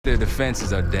Their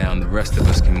defenses are down, the rest of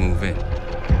us can move in.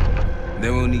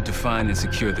 Then we'll need to find and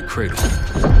secure the cradle.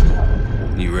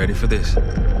 You ready for this?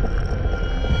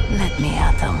 Let me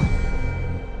at them.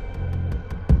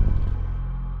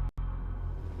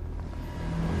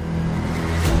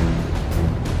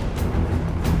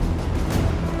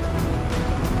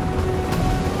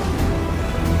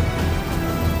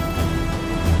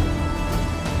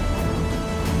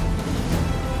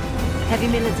 Heavy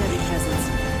military presence.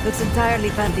 Looks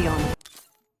entirely Pantheon.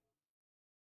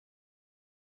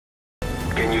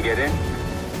 Can you get in?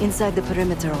 Inside the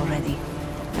perimeter already.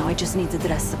 Now I just need to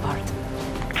dress the part.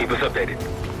 Keep us updated.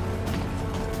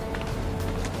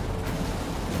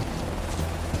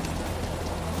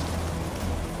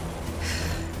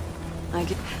 I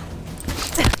get...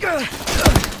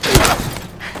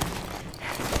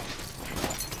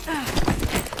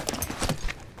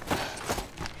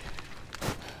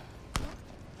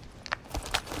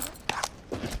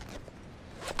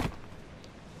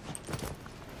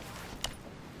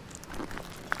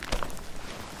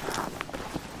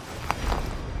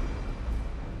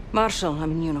 Marshal,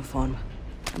 I'm in uniform.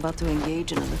 About to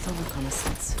engage in a little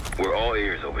reconnaissance. We're all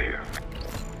ears over here.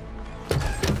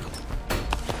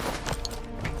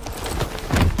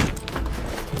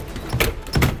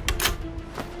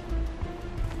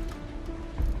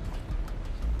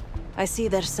 I see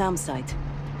their SAM site.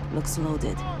 Looks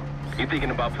loaded. You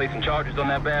thinking about placing charges on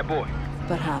that bad boy?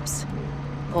 Perhaps.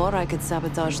 Or I could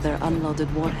sabotage their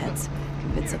unloaded warheads.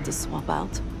 Convince them to swap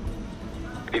out.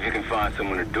 If you can find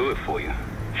someone to do it for you,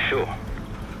 sure.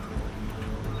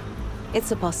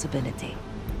 It's a possibility.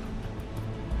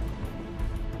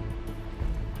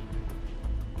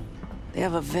 They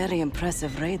have a very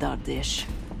impressive radar dish.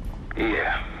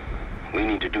 Yeah, we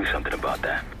need to do something about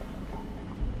that.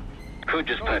 Could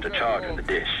just plant a charge in the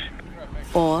dish.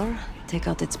 Or take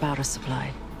out its power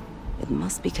supply. It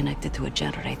must be connected to a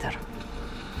generator.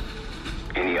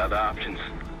 Any other options?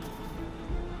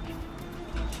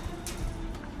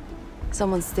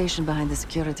 Someone's stationed behind the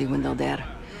security window there.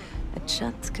 A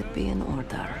chat could be in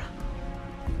order.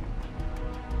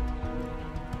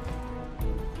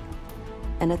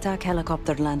 An attack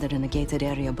helicopter landed in a gated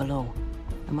area below.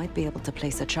 I might be able to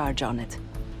place a charge on it.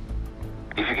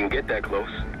 If you can get that close.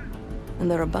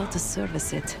 And they're about to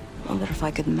service it. Wonder if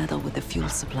I could meddle with the fuel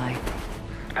supply.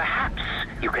 Perhaps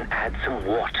you can add some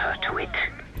water to it.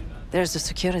 There's a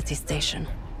security station.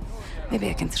 Maybe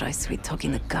I can try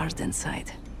sweet-talking the guard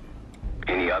inside.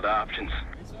 Any other options?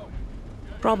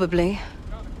 Probably.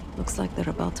 Looks like they're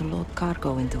about to load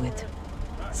cargo into it.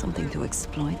 Something to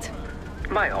exploit.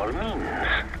 By all means.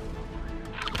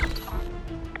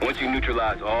 Once you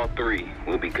neutralize all three,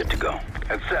 we'll be good to go.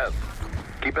 And Seth,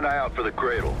 keep an eye out for the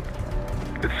cradle.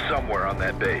 It's somewhere on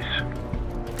that base.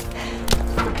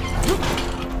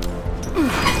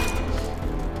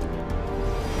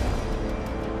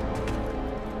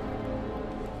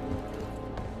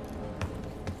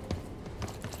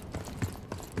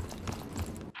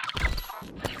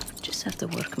 Just have to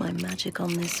work my magic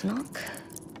on this lock.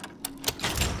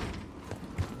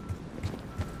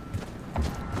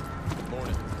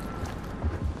 Morning.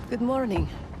 Good morning.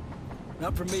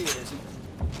 Not for me, it isn't.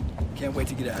 Can't wait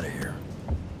to get out of here.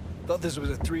 Thought this was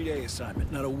a 3-day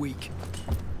assignment, not a week.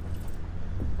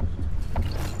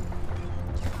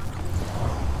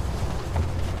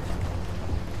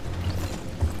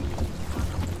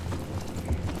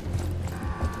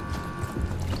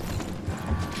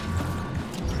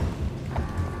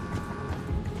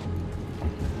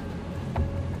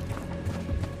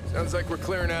 Sounds like we're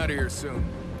clearing out of here soon.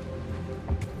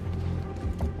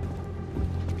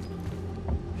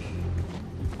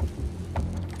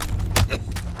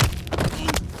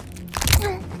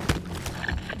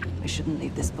 I shouldn't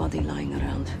leave this body lying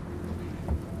around.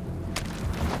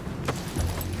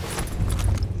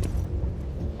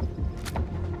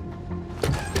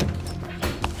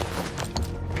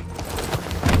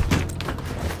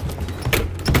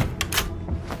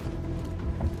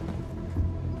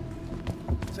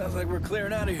 Sounds like we're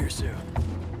clearing out of here soon.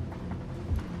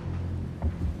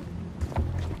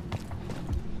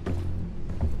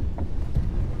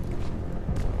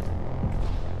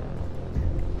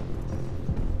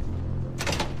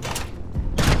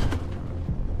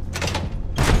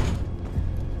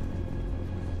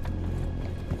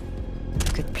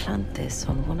 Could plant this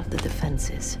on one of the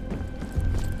defenses.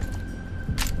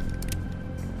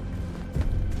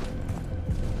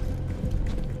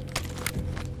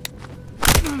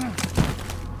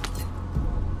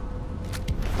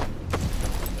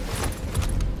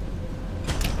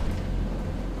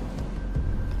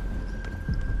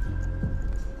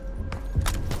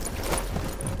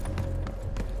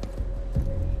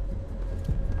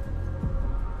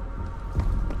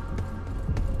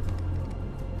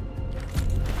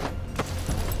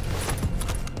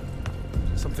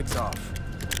 off.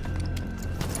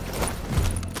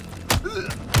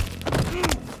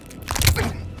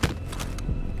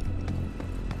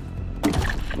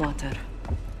 Water.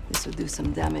 This would do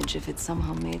some damage if it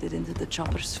somehow made it into the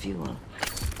chopper's fuel.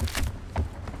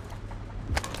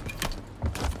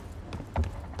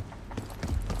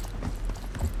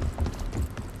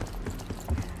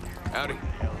 Howdy. What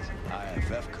the hell is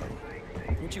an IFF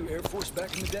code? Weren't you Air Force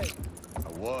back in the day?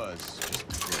 I was, just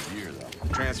for a year though.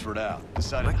 Transferred out.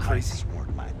 Decided Am I crazy? heights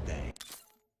weren't my thing.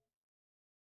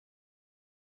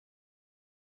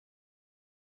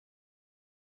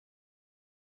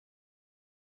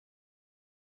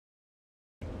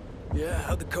 Yeah,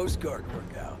 how'd the Coast Guard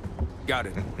work out? Got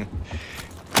it.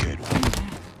 Good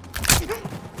one.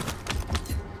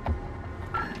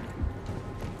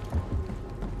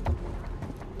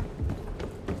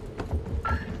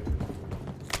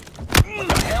 What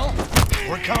the hell?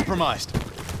 We're compromised.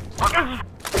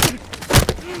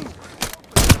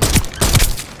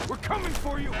 We're coming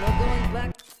for you! We're going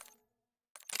back.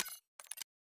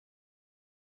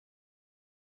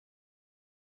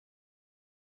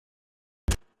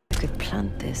 You could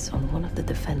plant this on one of the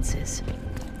defenses.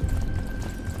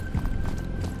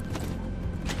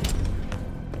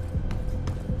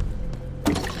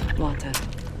 Water.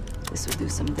 This would do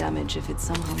some damage if it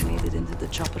somehow made it into the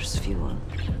chopper's fuel.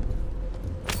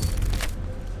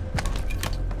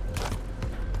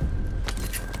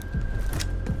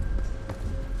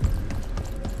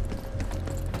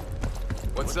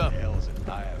 What's What up? the hell is an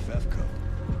IFF code?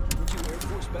 Weren't you Air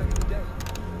Force back in the day?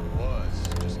 Was,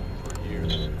 just for a year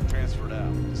though. Transferred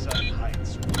out. Decided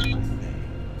heights weren't my thing.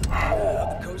 Yeah,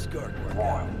 how'd the Coast Guard work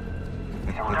out?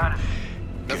 Got it.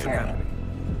 Nothing happening.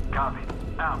 Copy.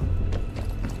 Out.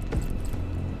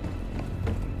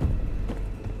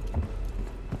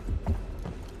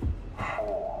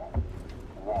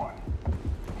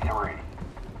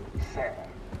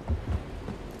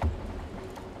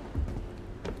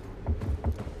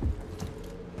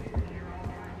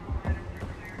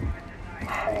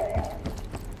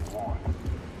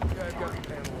 Yeah, I've got the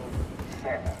panel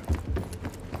over.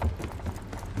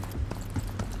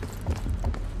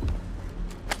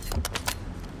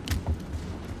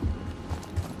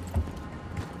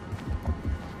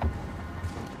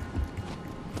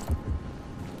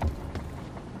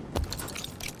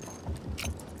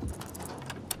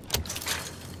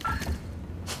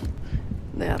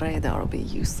 Their radar will be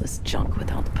useless junk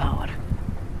without power.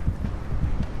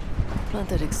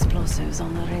 Planted explosives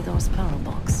on the radar's power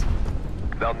box.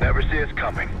 They'll never see us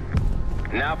coming.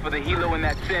 Now for the helo in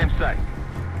that SAM site.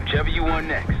 Whichever you want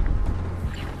next.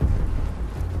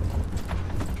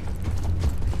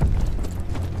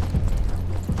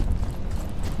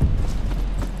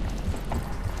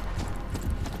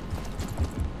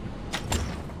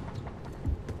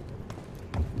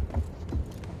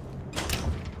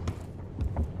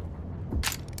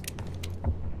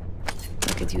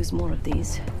 I could use more of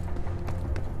these.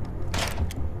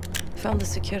 Found the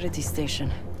security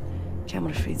station.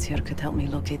 Camera feeds here could help me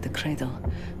locate the cradle,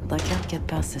 but I can't get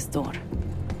past this door.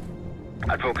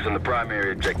 I'd focus on the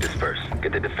primary objectives first.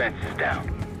 Get the defenses down.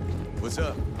 What's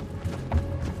up?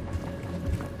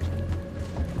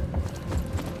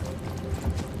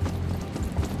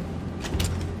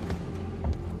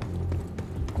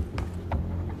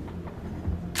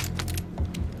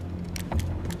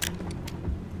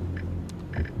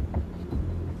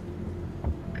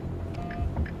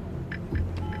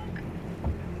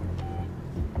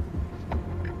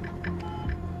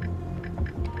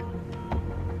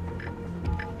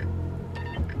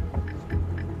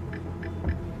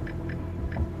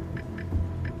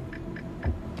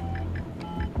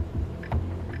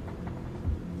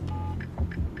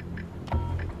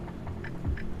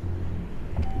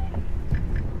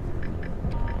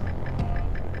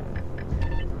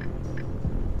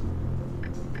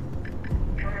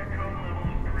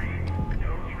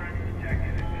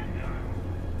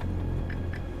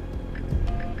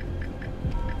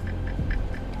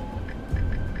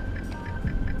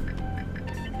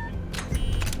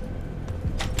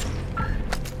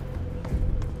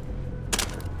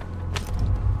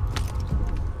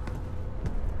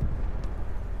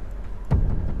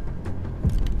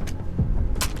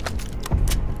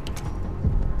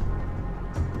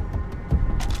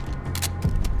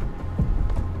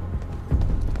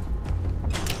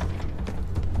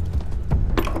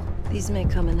 These may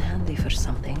come in handy for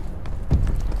something.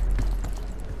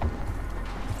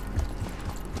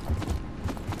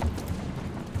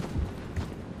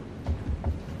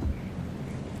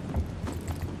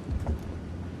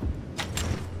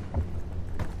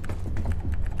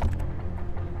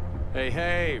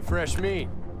 Hey, fresh meat.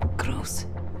 Gross.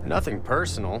 Nothing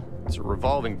personal. It's a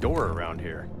revolving door around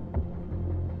here.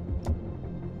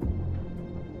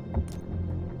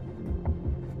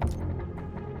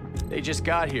 They just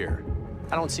got here.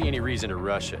 I don't see any reason to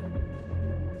rush it.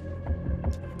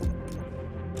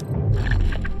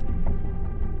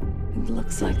 It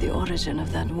looks like the origin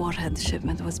of that warhead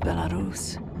shipment was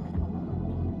Belarus.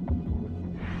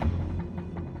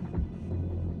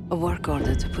 A work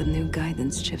order to put new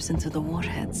guidance chips into the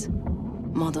warheads.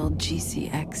 Model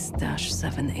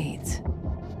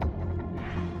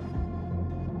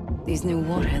GCX-78. These new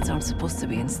warheads aren't supposed to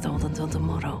be installed until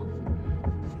tomorrow.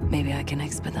 Maybe I can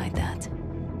expedite that.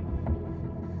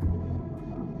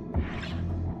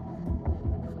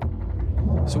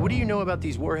 So what do you know about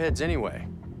these warheads anyway?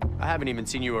 I haven't even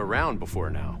seen you around before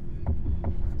now.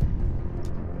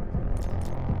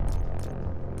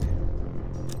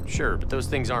 Sure, but those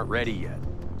things aren't ready yet.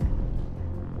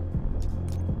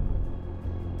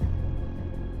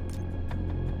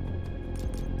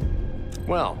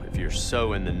 Well, if you're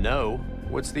so in the know,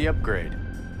 what's the upgrade?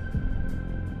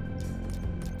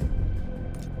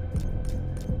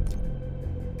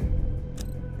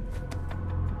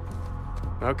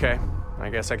 Okay, I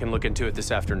guess I can look into it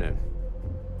this afternoon.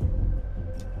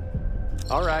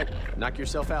 All right, knock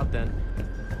yourself out then.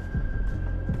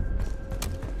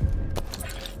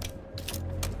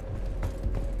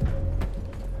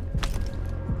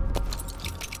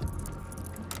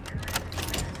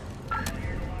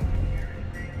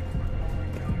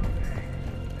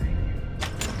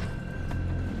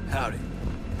 Howdy.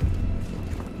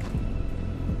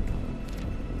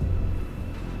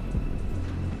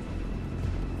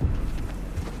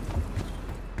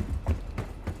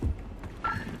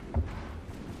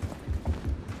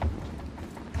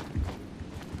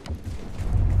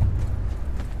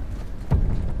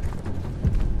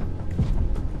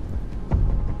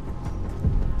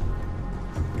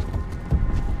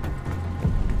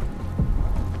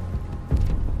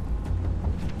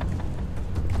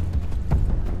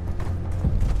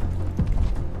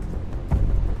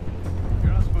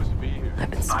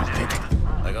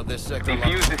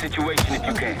 Defuse the situation if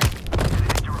you can.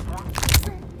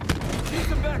 Need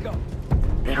some backup.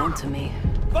 They're on to me.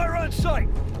 Fire on sight.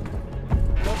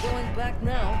 No going back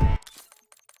now.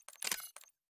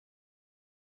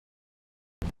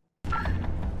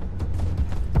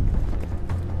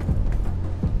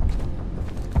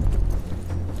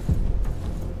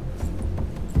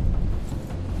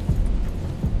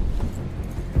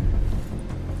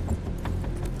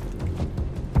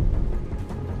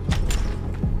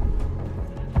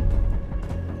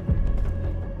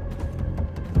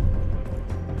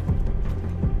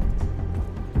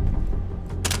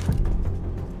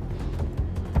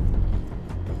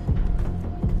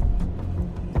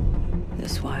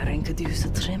 This wiring could use a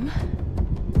trim.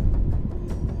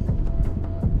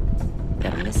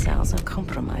 Their missiles are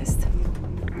compromised.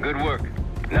 Good work.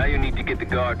 Now you need to get the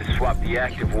guard to swap the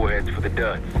active warheads for the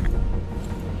duds.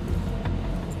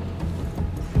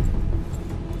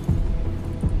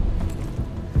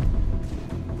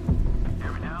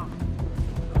 Hear me now?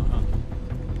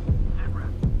 Sit rep.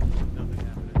 Nothing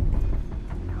happening.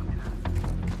 Copy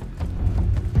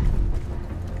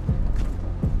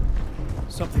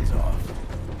that. Something's off.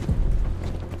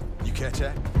 You catch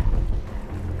that?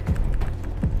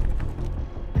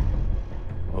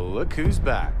 Well, look who's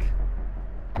back.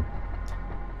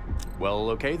 Well,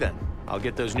 okay then. I'll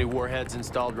get those new warheads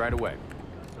installed right away.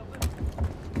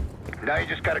 Now you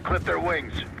just gotta clip their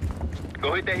wings.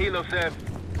 Go hit that helo, Sev.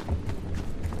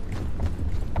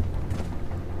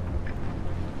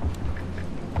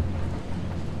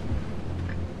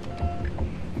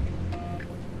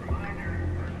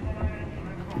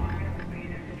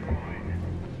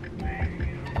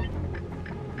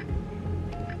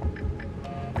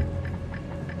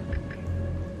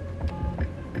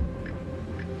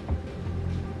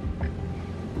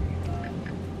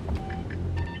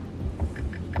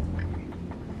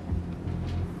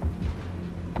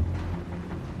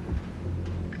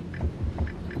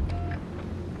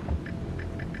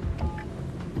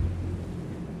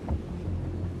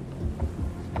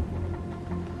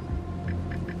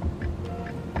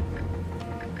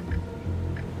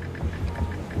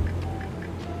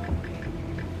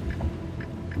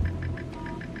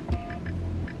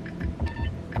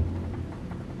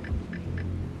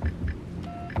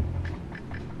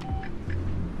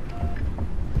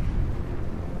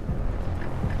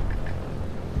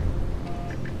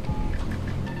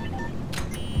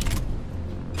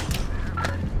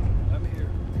 I'm here.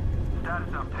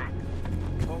 Status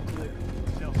update. All clear.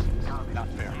 Not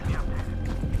fair. Keep me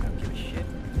updated. Don't give a shit.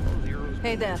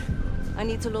 Hey there. I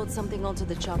need to load something onto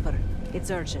the chopper. It's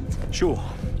urgent. Sure.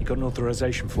 You got an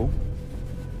authorization form?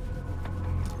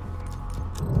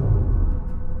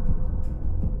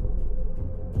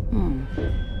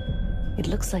 It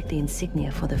looks like the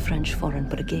insignia for the French Foreign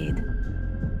Brigade.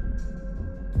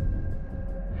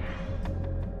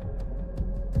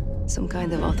 Some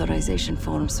kind of authorization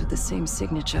forms with the same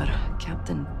signature.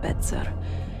 Captain Betzer.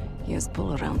 He has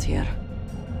pull around here.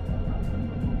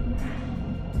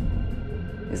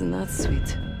 Isn't that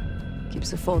sweet?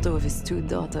 Keeps a photo of his 2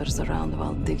 daughters around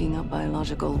while digging up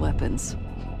biological weapons.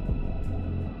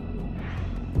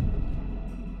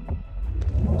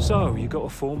 So, you got a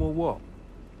form or what?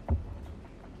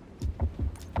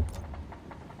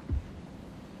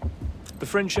 The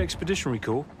French Expeditionary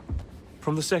Corps?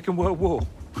 From the Second World War?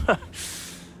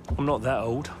 I'm not that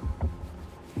old.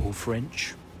 Or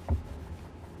French.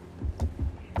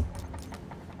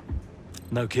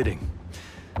 No kidding.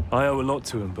 I owe a lot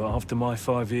to him, but after my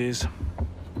 5 years,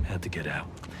 I had to get out.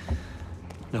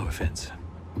 No offense.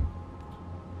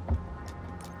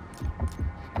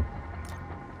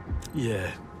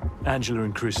 Yeah, Angela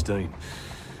and Christine.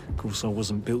 Of course, I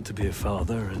wasn't built to be a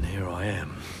father, and here I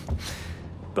am.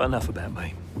 But enough about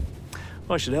me.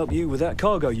 I should help you with that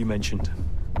cargo you mentioned.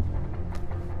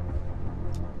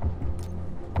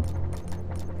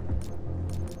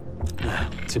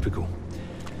 Typical.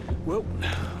 Well,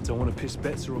 I don't want to piss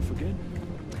Betzer off again.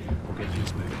 I'll get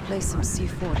things moving. Place some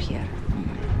C4 here.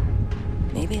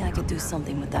 Maybe I could do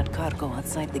something with that cargo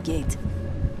outside the gate.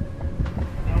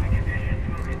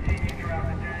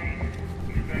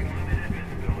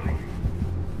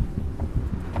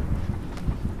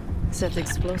 Set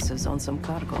explosives on some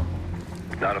cargo.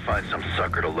 Now to find some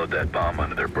sucker to load that bomb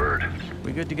under their bird.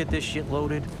 We good to get this shit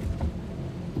loaded?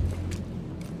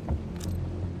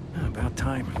 About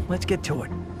time. Let's get to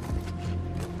it.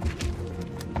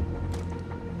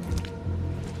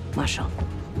 Marshal,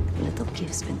 a little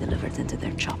gift's been delivered into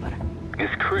their chopper. Is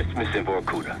Chris missing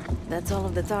Vorkuta? That's all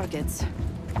of the targets.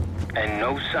 And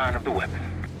no sign of the weapon.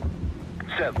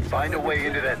 Seth, find a way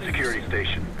into that security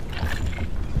station.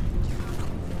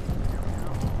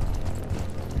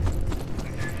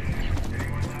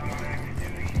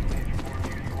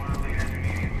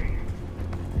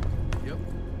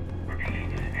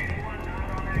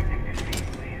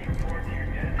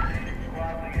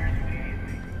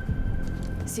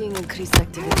 Seeing increased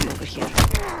activity over here.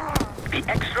 Be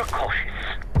extra cautious.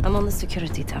 I'm on the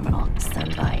security terminal.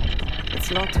 Stand by.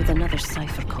 It's locked with another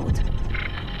cipher code.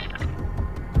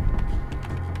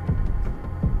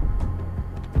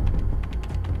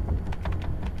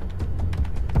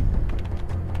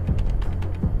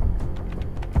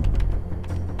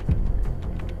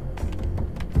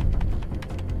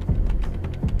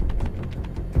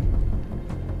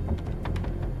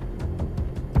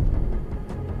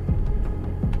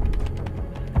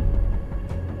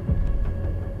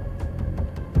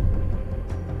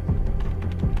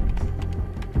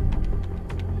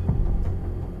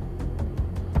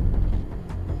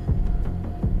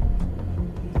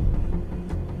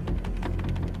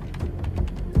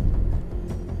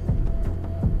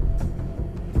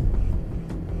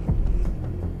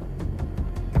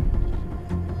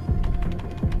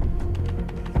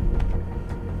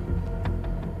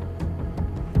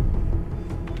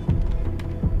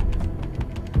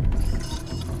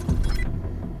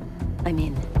 I'm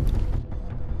in.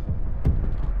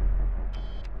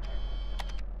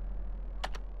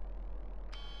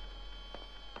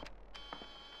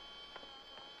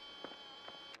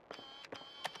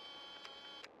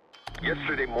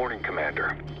 Yesterday morning,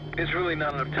 Commander. There's really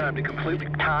not enough time to completely...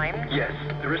 Time? Yes,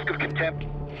 the risk of contempt...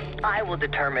 I will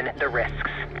determine the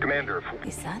risks. Commander, if...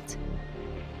 Is that?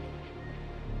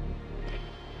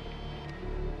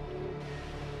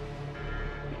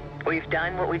 We've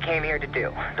done what we came here to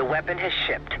do. The weapon has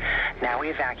shipped. Now we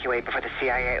evacuate before the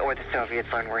CIA or the Soviets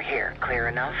learn we're here. Clear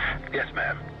enough? Yes,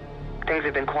 ma'am. Things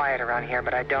have been quiet around here,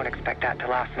 but I don't expect that to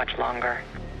last much longer.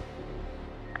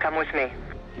 Come with me.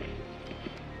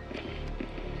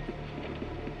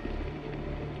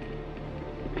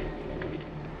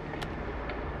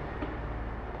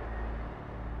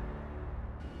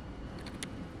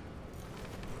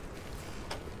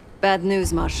 Bad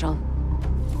news, Marshal.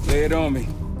 Lay it on me.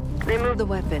 They moved the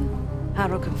weapon.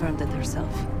 Harrow confirmed it herself.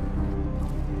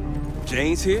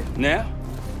 Jane's here? Now?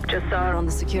 Just saw her on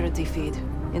the security feed.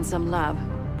 In some lab.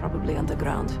 Probably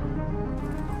underground.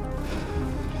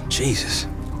 Jesus.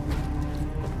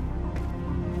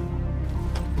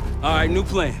 All right, new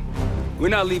plan. We're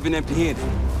not leaving empty-handed.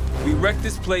 We wreck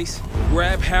this place,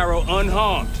 grab Harrow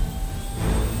unharmed.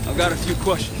 I've got a few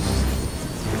questions.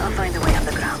 I'll find a way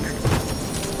underground.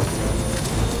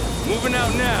 Moving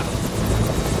out now.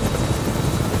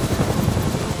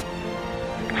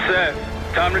 Seth,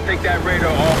 time to take that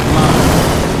radar offline.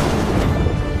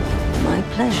 My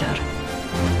pleasure.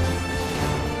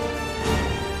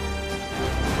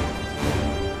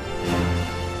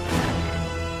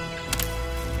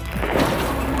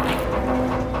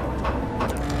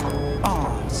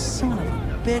 Oh, son of a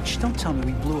bitch. Don't tell me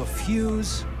we blew a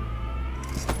fuse.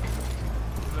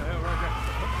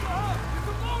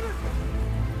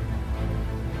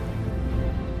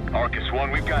 Arcus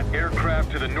 1, we've got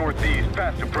aircraft to the northeast.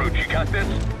 Fast approach. You got this?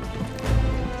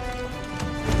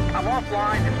 I'm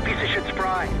offline. This piece of shit's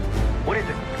fried. What is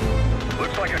it?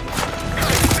 Looks like a...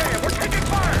 Damn, we're taking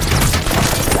fire!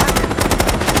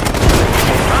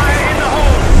 Fire in the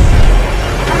hole!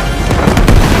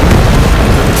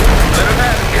 Let him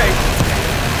have it, Kate.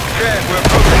 Chad, we're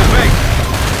approaching the base.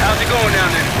 How's it going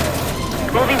down there?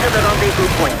 Moving to the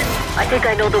rendezvous point. I think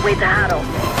I know the way to Harrow.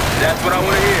 That's what I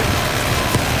want to hear.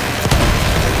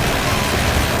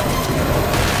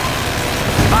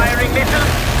 Firing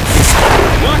missiles.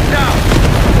 One down.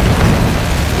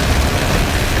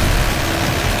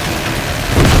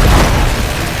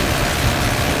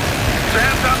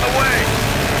 Sam's on the way!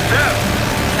 Seth!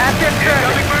 Active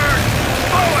service. Incoming bird!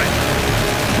 Forward!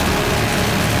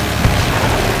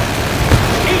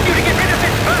 Need you to get rid of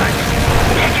this bird.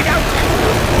 Check it out.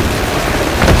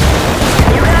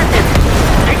 You had this.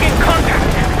 Taking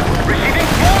contact. Receiving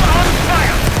full on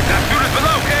fire. Now shooters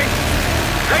below, Kate.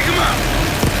 Take him out.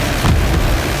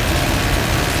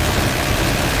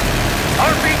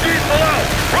 RPG's below!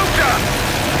 Rooftop!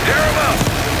 Tear him up!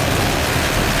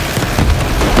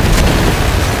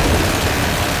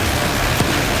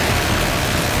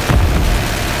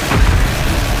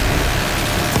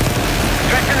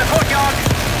 Stretch in the courtyard.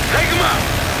 Take him out.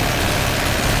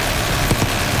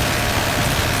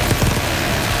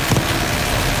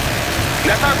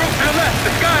 That's our roof to the left,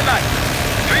 the skylight.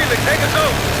 Felix, take us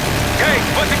over. Kate,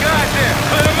 put the guys there.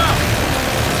 Clear them out.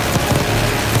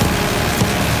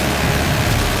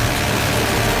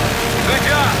 Good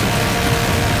job.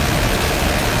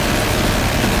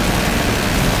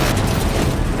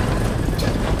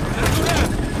 Let's go down.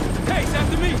 Case,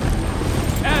 after me.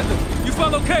 Adler, you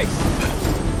follow Case.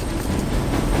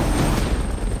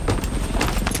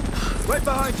 Right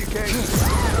behind you, Case.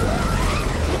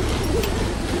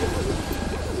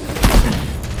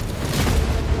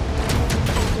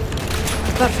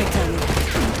 Perfect timing.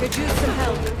 Could use some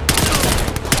help.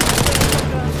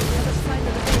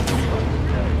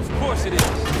 Of course it is.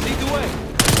 Lead the way.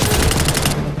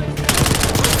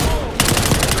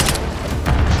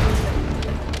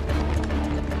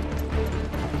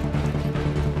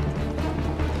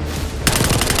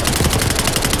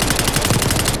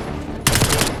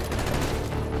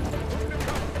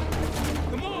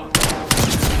 Come on.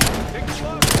 Take the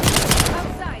shot.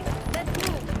 Outside. Let's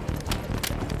move.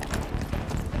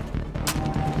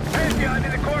 Hands behind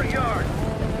in the courtyard!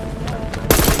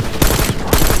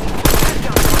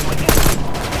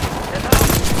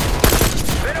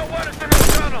 They don't want us in the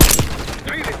tunnel!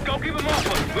 Felix, go keep them off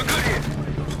us! We're good here!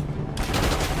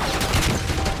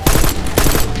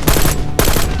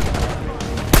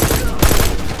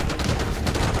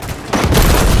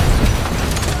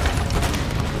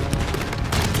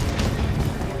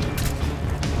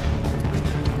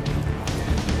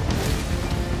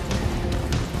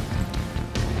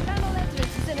 Tunnel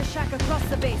entrance is in a shack across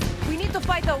the base. We need to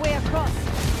fight our way across.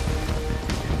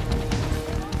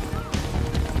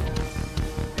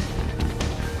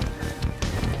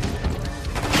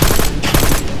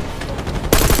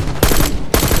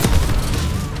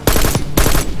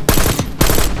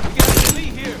 We got an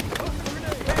elite here.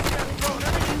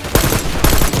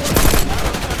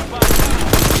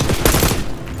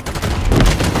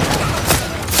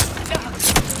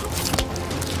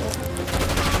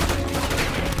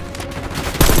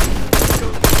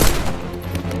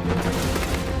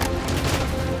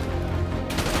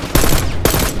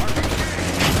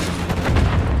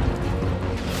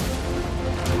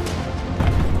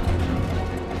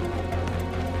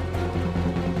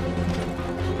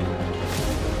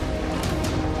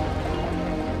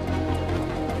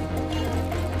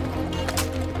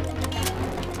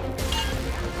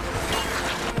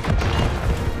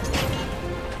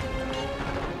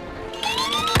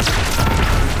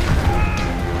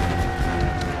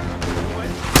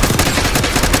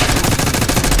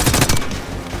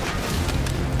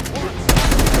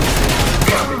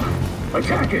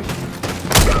 Attack it!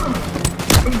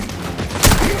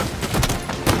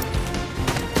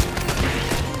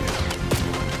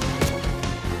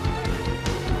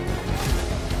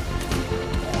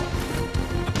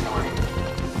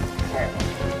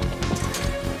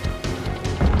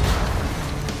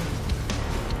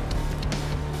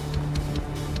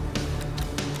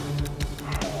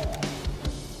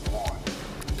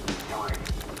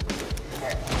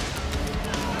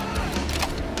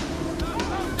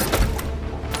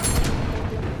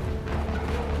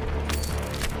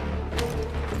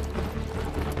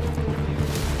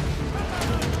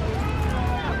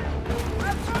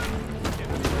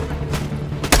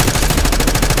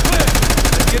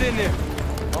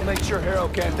 sure Harrow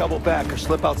can't double back or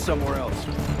slip out somewhere else. See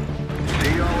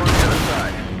you all on the other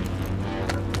side.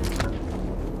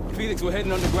 Felix, we're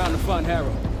heading underground to find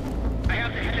Harrow. I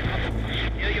have the helicopter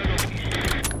near your location.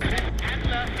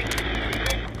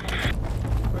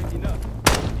 Breaking up.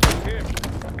 Can you hear me?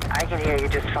 I can hear you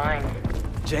just fine.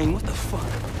 Jane, what the fuck?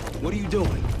 What are you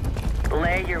doing?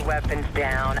 Lay your weapons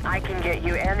down. I can get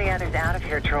you and the others out of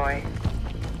here, Troy.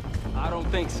 I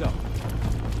don't think so.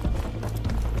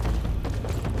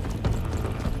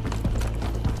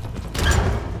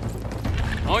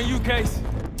 On you, Case.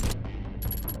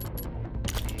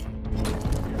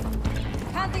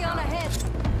 Pantheon ahead.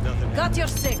 Got your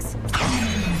 6.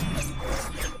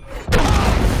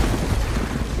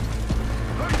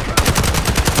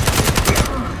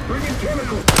 Bring in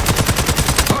chemicals.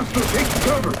 Hostile, take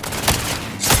cover.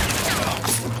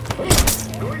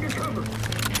 Going to cover.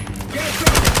 Gas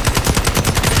out.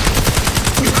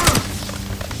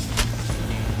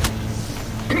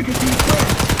 Take a deep breath.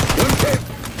 One hit.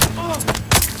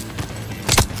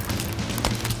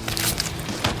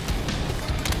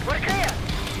 What a clear!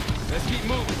 Let's keep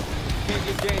moving. Can't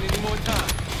give Jane any more time.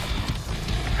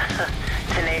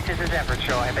 Tenacious as ever,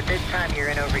 Troy, but this time you're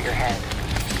in over your head.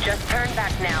 Just turn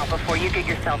back now before you get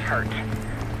yourself hurt.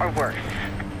 Or worse.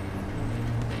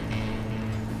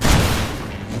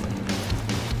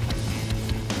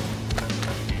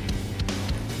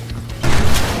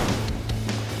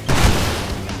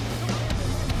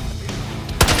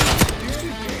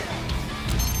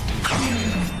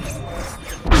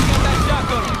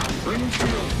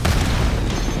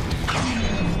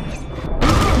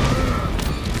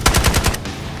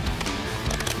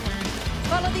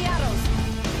 Follow the arrows.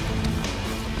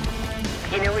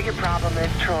 You know what your problem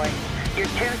is, Troy? You're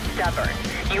too stubborn.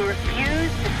 You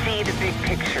refuse to see the big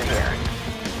picture here.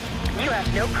 You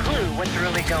have no clue what's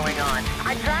really going on.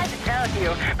 I tried to tell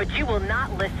you, but you will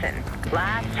not listen.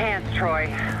 Last chance,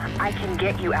 Troy. I can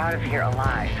get you out of here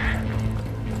alive.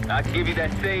 I can give you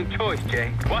that same choice,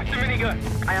 Jay. Watch the minigun.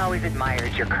 I always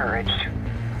admired your courage.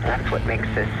 That's what makes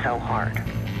this so hard.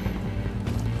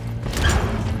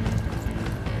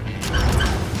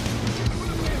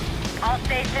 All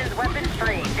stations, weapons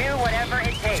free. Do whatever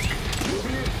it takes.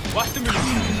 Watch the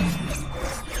minigun.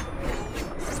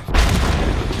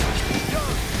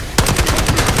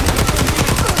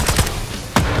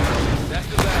 That's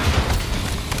the last.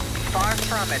 Far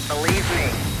from it, believe me.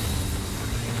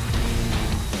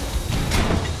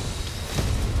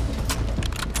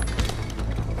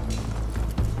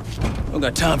 Don't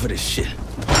got time for this shit.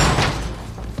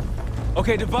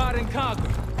 Okay, divide and conquer.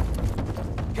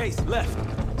 Case, left.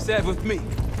 Stab with me.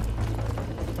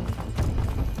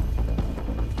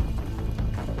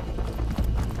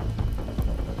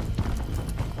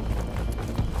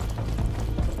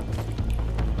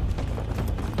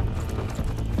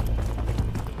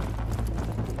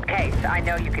 Case, I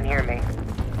know you can hear me.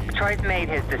 Troy's made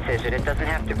his decision. It doesn't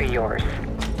have to be yours.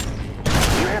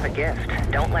 You have a gift.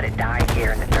 Don't let it die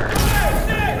here in the dirt.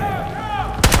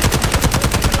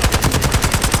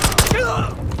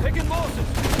 Taking losses.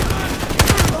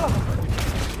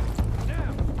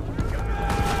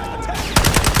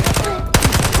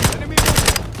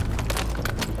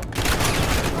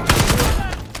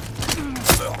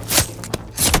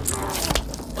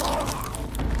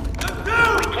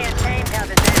 We can't change how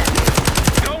this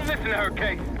ends. Don't listen to her,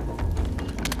 Case.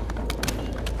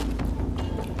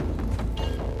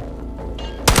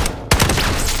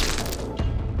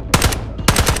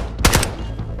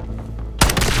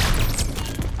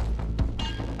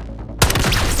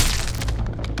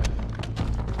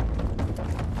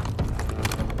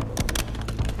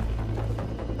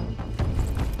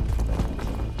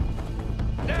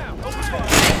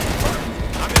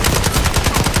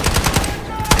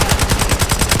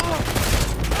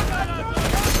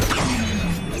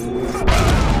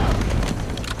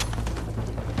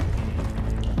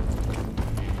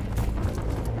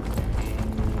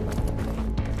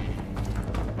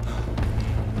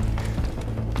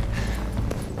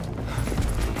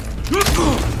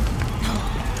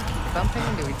 Bumping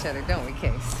into each other, don't we,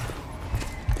 Case?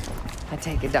 I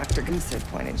take it Dr. Goosehead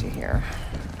pointed you here.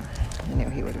 I knew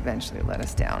he would eventually let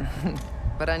us down.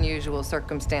 But unusual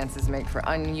circumstances make for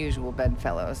unusual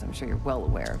bedfellows. I'm sure you're well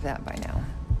aware of that by now.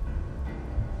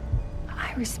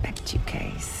 I respect you,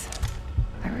 Case.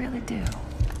 I really do.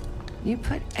 You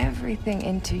put everything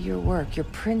into your work. You're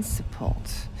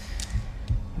principled.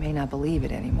 You may not believe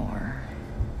it anymore,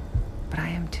 but I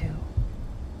am too.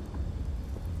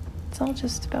 It's all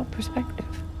just about perspective.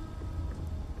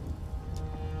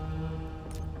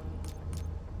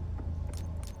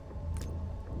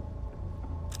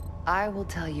 I will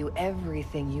tell you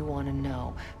everything you want to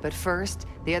know. But first,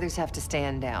 the others have to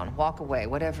stand down, walk away,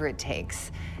 whatever it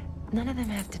takes. None of them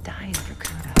have to die in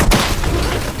Vorkuta.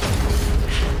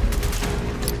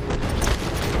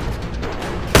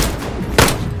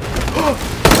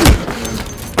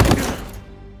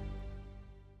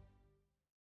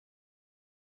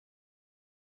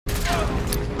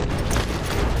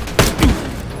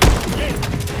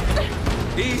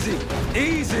 Easy,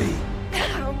 easy!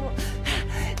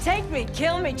 Take me,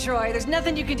 kill me, Troy. There's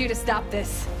nothing you can do to stop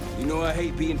this. You know I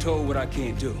hate being told what I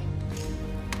can't do.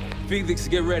 Felix,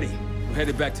 get ready. We're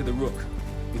headed back to the Rook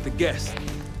with the guest.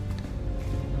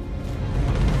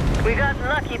 We got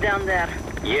lucky down there.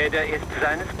 Jeder ist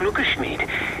seines Glückes Schmied.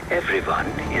 Everyone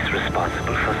is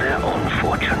responsible for their own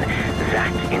fortune.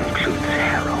 That includes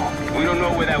Harrow. We don't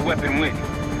know where that weapon went.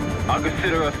 I'll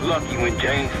consider us lucky when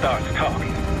Jane starts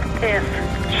talking.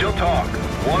 If She'll talk,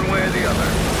 one way or the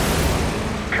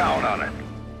other. Count on it.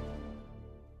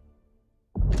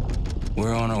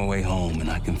 We're on our way home, and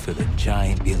I can feel a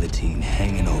giant guillotine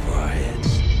hanging over our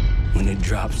heads. When it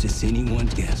drops, it's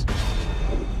anyone's guess.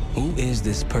 Who is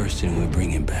this person we're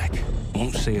bringing back?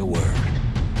 Won't say a word.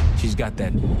 She's got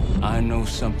that I know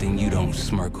something you don't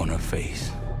smirk on her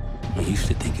face. I used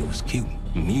to think it was cute,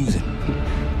 amusing.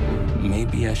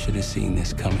 Maybe I should have seen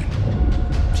this coming.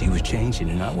 She was changing,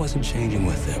 and I wasn't changing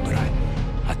with her, but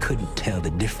I couldn't tell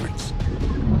the difference.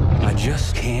 I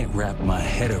just can't wrap my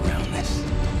head around this.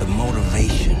 The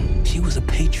motivation. She was a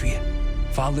patriot.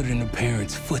 Followed in her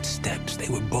parents' footsteps. They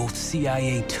were both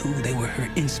CIA too. They were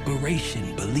her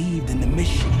inspiration. Believed in the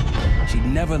mission. She'd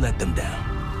never let them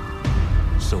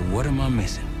down. So what am I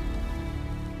missing?